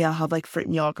like, oh yeah, I'll have like fruit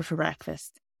and yogurt for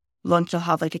breakfast. Lunch, I'll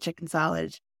have like a chicken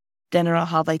salad. Dinner, I'll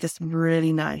have like this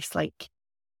really nice, like,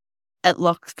 it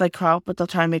looks like crap, but they'll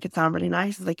try and make it sound really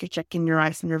nice. It's like your chicken, your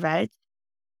rice, and your veg.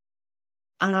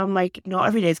 And I'm like, not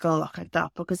every day is going to look like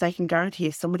that, because I can guarantee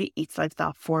if somebody eats like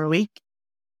that for a week,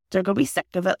 they're going to be sick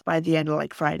of it by the end of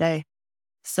like Friday.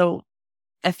 So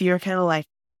if you're kind of like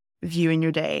viewing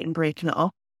your day and breaking it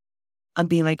up, and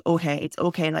being like, okay, it's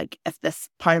okay. Like, if this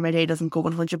part of my day doesn't go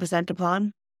 100% to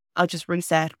plan, I'll just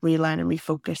reset, realign, and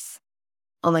refocus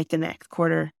on like the next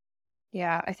quarter.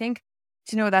 Yeah, I think,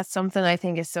 that's something I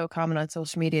think is so common on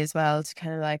social media as well, to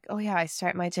kind of like, oh yeah, I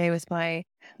start my day with my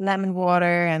lemon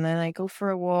water and then I go for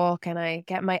a walk and I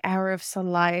get my hour of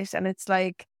sunlight. And it's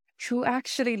like, who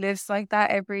actually lives like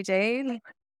that every day? Like,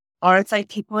 or it's like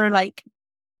people are like,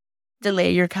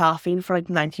 delay your caffeine for like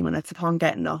 90 minutes upon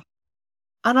getting up.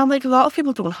 And I'm like, a lot of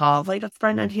people don't have like that's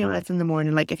about 90 minutes in the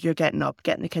morning. Like, if you're getting up,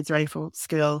 getting the kids ready for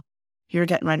school, you're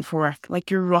getting ready for work, like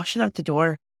you're rushing out the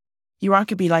door. You aren't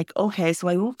going to be like, okay, so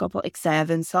I woke up at like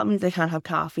 7, so that means I can't have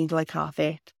caffeine till like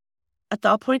 8:30. At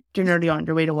that point, you're nearly on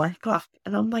your way to work. Like,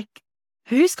 and I'm like,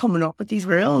 who's coming up with these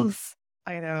rules?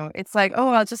 I know. It's like, oh,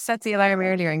 I'll just set the alarm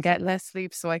earlier and get less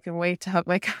sleep so I can wait to have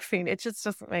my caffeine. It just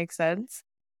doesn't make sense.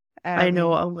 I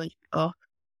know. I'm like, oh.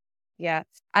 Yeah.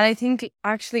 And I think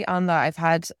actually on that,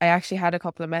 I actually had a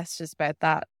couple of messages about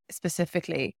that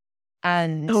specifically.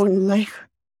 And oh, like,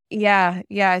 yeah,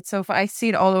 it's so fun. I see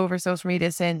it all over social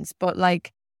media since, but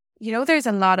like, there's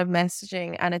a lot of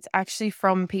messaging and it's actually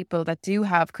from people that do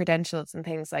have credentials and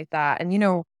things like that.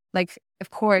 And, like,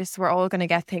 of course, we're all going to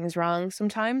get things wrong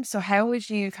sometimes. So how would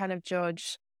you kind of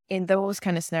judge in those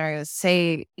kind of scenarios?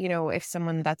 Say, if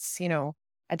someone that's,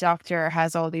 a doctor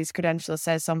has all these credentials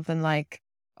says something like,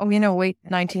 oh, wait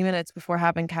 90 minutes before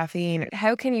having caffeine.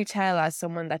 How can you tell as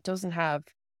someone that doesn't have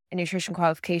a nutrition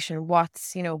qualification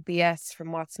what's, BS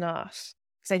from what's not?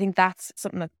 Because I think that's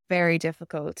something that's very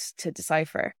difficult to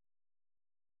decipher.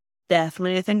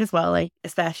 Definitely. I think as well, like,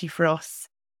 especially for us,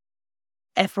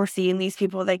 if we're seeing these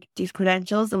people like these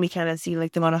credentials and we kind of see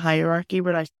like them on a hierarchy,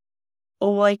 we're like,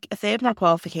 oh, like, if they have no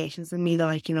qualifications, then me, they're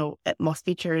like, it must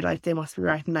be true, like they must be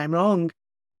right and I'm wrong.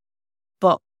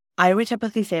 But I would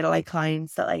typically say to like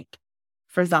clients that, like,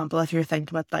 for example, if you're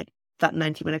thinking about like that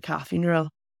 90-minute caffeine rule,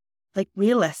 like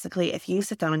realistically, if you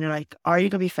sit down and you're like, are you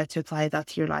going to be fit to apply that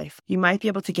to your life? You might be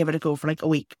able to give it a go for like a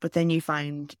week, but then you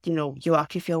find, you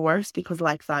actually feel worse because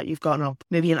like that, you've gotten up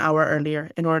maybe an hour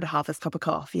earlier in order to have this cup of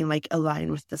coffee and like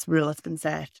align with this rule that's been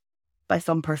set by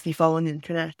some person you follow on the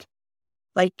internet.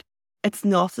 Like, it's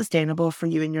not sustainable for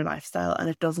you and your lifestyle, and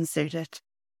it doesn't suit it.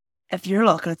 If you're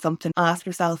looking at something, ask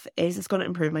yourself, is this going to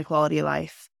improve my quality of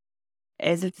life?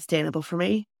 Is it sustainable for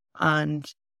me? And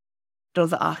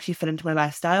does it actually fit into my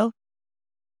lifestyle?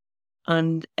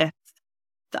 And if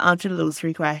the answer to those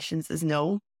 3 questions is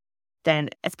no, then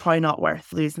it's probably not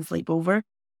worth losing sleep over.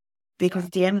 Because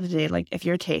at the end of the day, like, if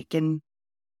you're taking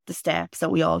the steps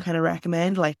that we all kind of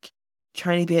recommend, like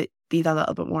trying to be that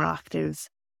little bit more active,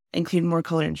 including more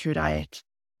colour into your diet,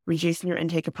 reducing your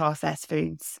intake of processed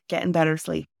foods, getting better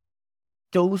sleep,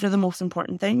 those are the most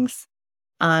important things.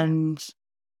 And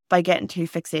by getting too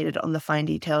fixated on the fine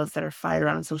details that are fired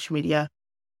around on social media,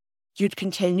 you'd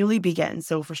continually be getting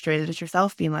so frustrated at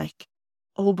yourself, being like,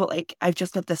 oh, but like, I've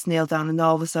just got this nailed down, and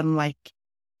all of a sudden, like,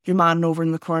 your man over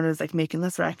in the corner is like making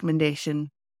this recommendation.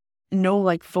 No,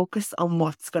 like, focus on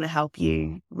what's going to help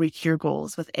you reach your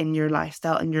goals within your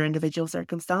lifestyle and your individual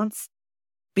circumstance.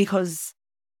 Because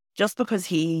just because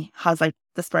he has like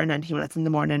the spare 90 minutes in the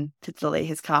morning to delay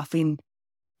his caffeine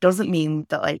doesn't mean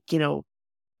that, like,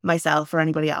 myself or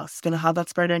anybody else is going to have that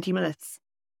spare 90 minutes.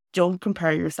 Don't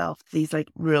compare yourself to these like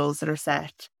rules that are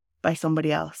set by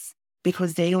somebody else,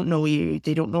 because they don't know you.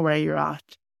 They don't know where you're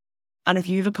at. And if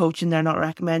you have a coach and they're not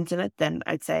recommending it, then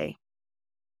I'd say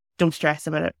don't stress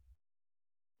about it.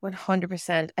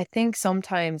 100%. I think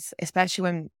sometimes,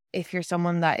 especially if you're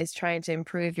someone that is trying to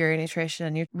improve your nutrition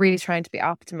and you're really trying to be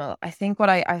optimal, I think what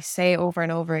I say over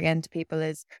and over again to people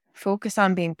is focus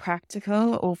on being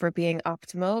practical over being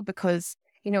optimal, because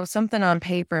something on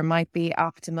paper might be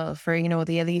optimal for,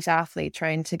 the elite athlete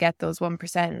trying to get those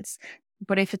 1%.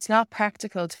 But if it's not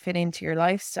practical to fit into your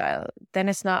lifestyle, then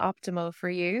it's not optimal for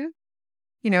you.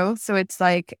 So it's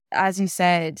like, as you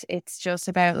said, it's just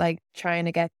about like trying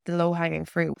to get the low hanging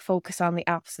fruit, focus on the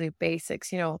absolute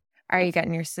basics. Are you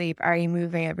getting your sleep? Are you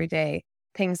moving every day?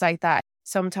 Things like that.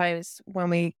 Sometimes when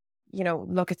we,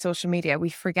 look at social media, we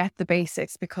forget the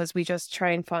basics because we just try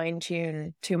and fine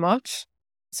tune too much.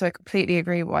 So I completely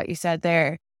agree with what you said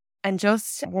there. And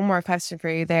just one more question for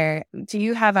you there. Do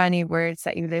you have any words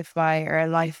that you live by, or a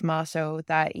life motto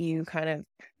that you kind of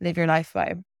live your life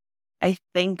by? I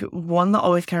think one that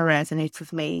always kind of resonates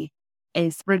with me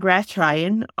is regret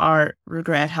trying or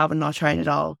regret having not tried at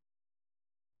all.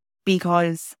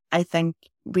 Because I think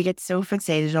we get so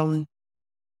fixated on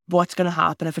what's going to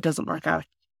happen if it doesn't work out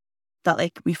that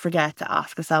like we forget to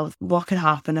ask ourselves what could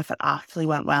happen if it actually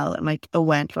went well, and like it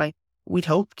went like we'd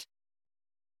hoped.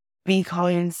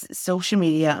 Because social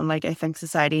media and like I think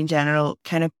society in general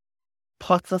kind of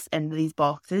puts us into these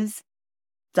boxes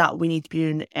that we need to be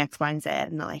doing X, Y, and Z,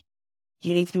 and like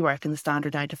you need to be working the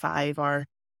standard 9 to 5, or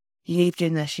you need to be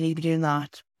doing this, you need to be doing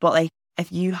that. But like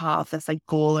if you have this like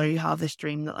goal or you have this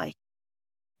dream that like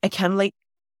it kind of like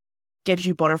gives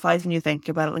you butterflies when you think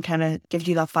about it and kind of gives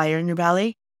you that fire in your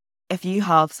belly. If you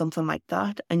have something like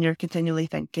that and you're continually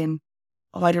thinking,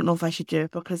 oh, I don't know if I should do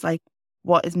it because like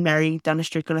what is Mary down the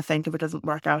street going to think if it doesn't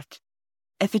work out?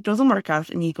 If it doesn't work out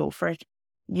and you go for it,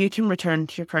 you can return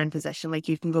to your current position. Like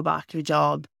you can go back to a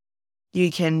job.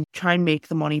 You can try and make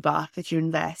the money back that you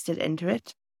invested into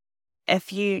it.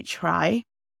 If you try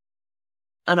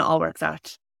and it all works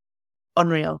out,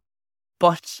 unreal.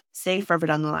 But say further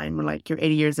down the line when like you're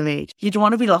 80 years of age, you don't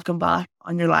want to be looking back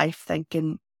on your life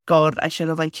thinking, God, I should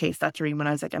have like chased that dream when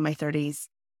I was like in my 30s.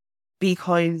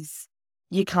 Because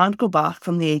you can't go back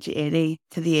from the age of 80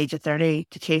 to the age of 30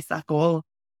 to chase that goal.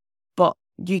 But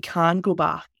you can go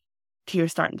back to your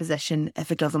starting position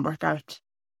if it doesn't work out.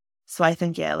 So I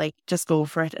think, yeah, like just go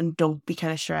for it and don't be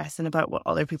kind of stressing about what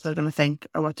other people are going to think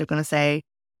or what they're going to say,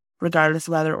 regardless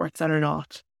of whether it works out or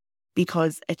not,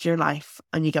 because it's your life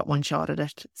and you get one shot at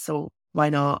it. So why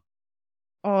not?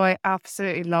 Oh, I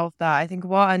absolutely love that. I think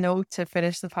what a note to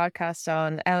finish the podcast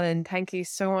on. Ellen, thank you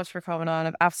so much for coming on.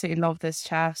 I've absolutely loved this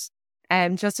chat.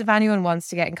 Just if anyone wants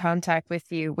to get in contact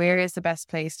with you, where is the best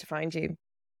place to find you?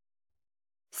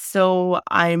 So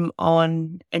I'm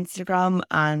on Instagram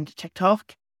and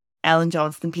TikTok, Ellen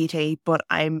Johnston PT, but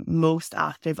I'm most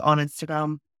active on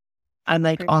Instagram. I'm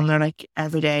like on there like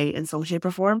every day in some shape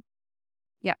or form.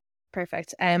 Yeah,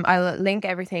 perfect. I'll link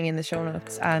everything in the show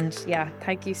notes. And yeah,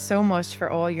 thank you so much for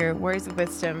all your words of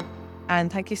wisdom.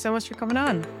 And thank you so much for coming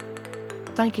on.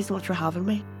 Thank you so much for having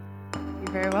me.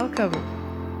 You're very welcome.